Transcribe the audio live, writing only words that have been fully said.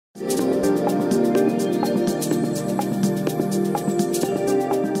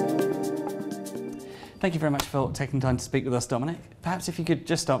Thank you very much for taking time to speak with us, Dominic. Perhaps if you could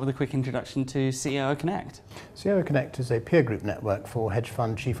just start with a quick introduction to COO Connect. COO Connect is a peer group network for hedge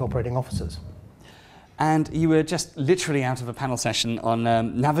fund chief operating officers. And you were just literally out of a panel session on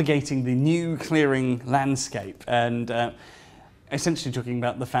navigating the new clearing landscape and essentially talking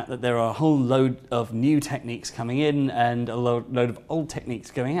about the fact that there are a whole load of new techniques coming in and a load of old techniques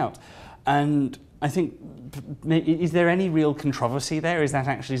going out. And I think, is there any real controversy there? Is that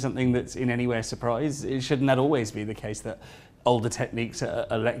actually something that's in any way a surprise? Shouldn't that always be the case, that older techniques are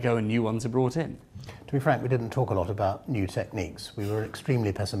let go and new ones are brought in? To be frank, we didn't talk a lot about new techniques. We were an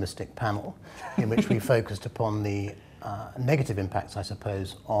extremely pessimistic panel in which we focused upon the negative impacts, I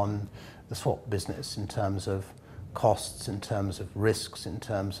suppose, on the swap business in terms of costs, in terms of risks, in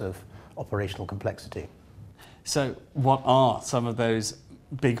terms of operational complexity. So what are some of those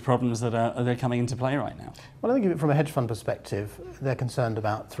big problems that are coming into play right now? Well, I think from a hedge fund perspective, they're concerned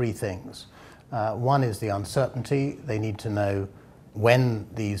about three things. One is the uncertainty. They need to know when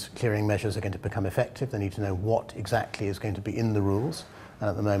these clearing measures are going to become effective. They need to know what exactly is going to be in the rules. And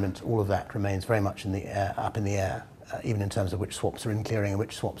at the moment, all of that remains very much in the air, up in the air, even in terms of which swaps are in clearing and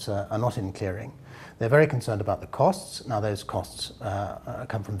which swaps are not in clearing. They're very concerned about the costs. Now, those costs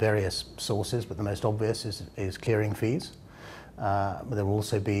come from various sources, but the most obvious is clearing fees. But there will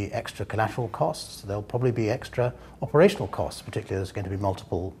also be extra collateral costs. There'll probably be extra operational costs, particularly there's going to be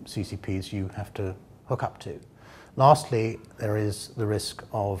multiple CCPs you have to hook up to. Lastly, there is the risk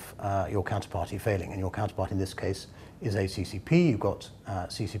of your counterparty failing, and your counterparty in this case is a CCP. You've got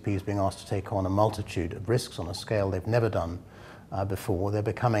CCPs being asked to take on a multitude of risks on a scale they've never done before. They're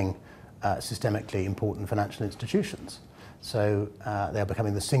becoming systemically important financial institutions. So they're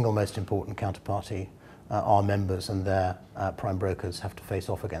becoming the single most important counterparty our members and their prime brokers have to face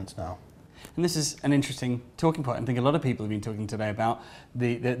off against now. And this is an interesting talking point. I think a lot of people have been talking today about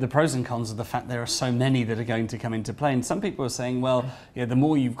the pros and cons of the fact there are so many that are going to come into play. And some people are saying, well, yeah, the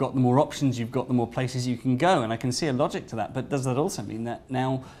more you've got, the more options you've got, the more places you can go. And I can see a logic to that. But does that also mean that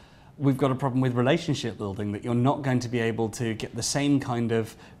now we've got a problem with relationship building, that you're not going to be able to get the same kind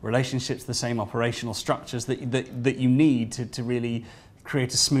of relationships, the same operational structures that you need to really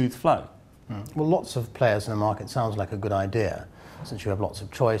create a smooth flow? Well, lots of players in the market sounds like a good idea, since you have lots of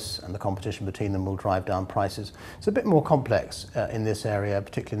choice and the competition between them will drive down prices. It's a bit more complex in this area,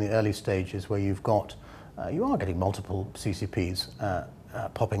 particularly in the early stages where you are getting multiple CCPs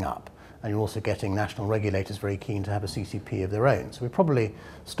popping up, and you're also getting national regulators very keen to have a CCP of their own. So we're probably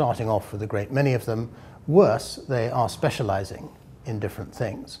starting off with a great many of them. Worse, they are specializing in different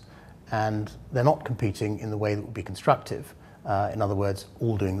things, and they're not competing in the way that would be constructive. In other words,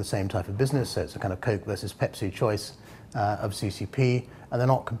 all doing the same type of business, so it's a kind of Coke versus Pepsi choice of CCP, and they're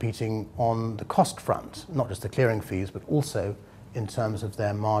not competing on the cost front, not just the clearing fees, but also in terms of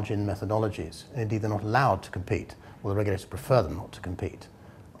their margin methodologies. And indeed, they're not allowed to compete, or the regulators prefer them not to compete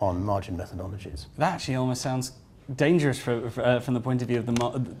on margin methodologies. That actually almost sounds dangerous from the point of view of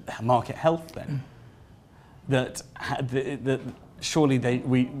the market health then. That surely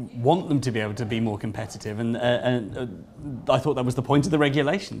we want them to be able to be more competitive, and I thought that was the point of the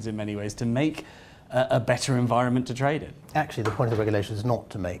regulations in many ways, to make a better environment to trade in. Actually, the point of the regulations is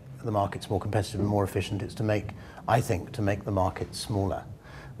not to make the markets more competitive and more efficient. It's to make, I think, to make the market smaller.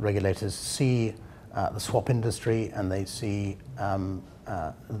 Regulators see the swap industry and they see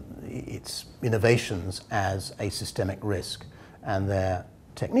its innovations as a systemic risk, and their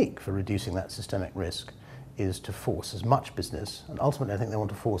technique for reducing that systemic risk is to force as much business, and ultimately I think they want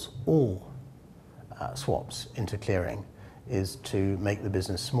to force all swaps into clearing, is to make the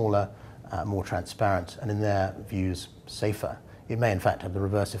business smaller, more transparent, and in their views safer. It may in fact have the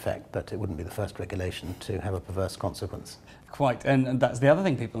reverse effect, but it wouldn't be the first regulation to have a perverse consequence. Quite, and that's the other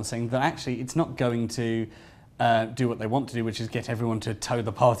thing people are saying, that actually it's not going to do what they want to do, which is get everyone to toe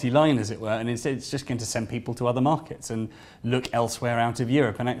the party line, as it were, and instead it's just going to send people to other markets and look elsewhere out of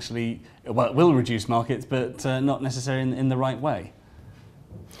Europe, and actually, well, it will reduce markets, but not necessarily in the right way.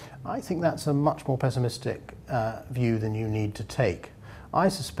 I think that's a much more pessimistic view than you need to take. I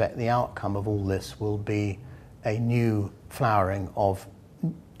suspect the outcome of all this will be a new flowering of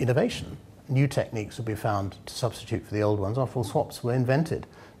innovation. New techniques will be found to substitute for the old ones. After all, swaps were invented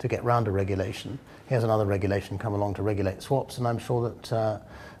to get round a regulation. Here's another regulation come along to regulate swaps, and I'm sure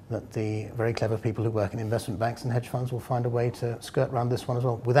that the very clever people who work in investment banks and hedge funds will find a way to skirt around this one as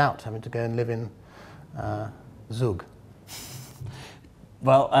well, without having to go and live in Zug.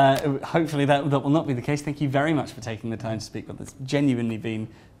 Well, hopefully that will not be the case. Thank you very much for taking the time to speak with us. It's genuinely been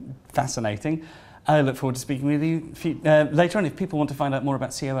fascinating. I look forward to speaking with you later on. If people want to find out more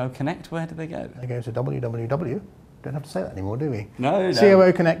about COO Connect, where do they go? They go to www. Don't have to say that anymore, do we? No.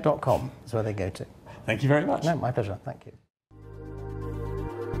 COOconnect.com is where they go to. Thank you very much. No, my pleasure. Thank you.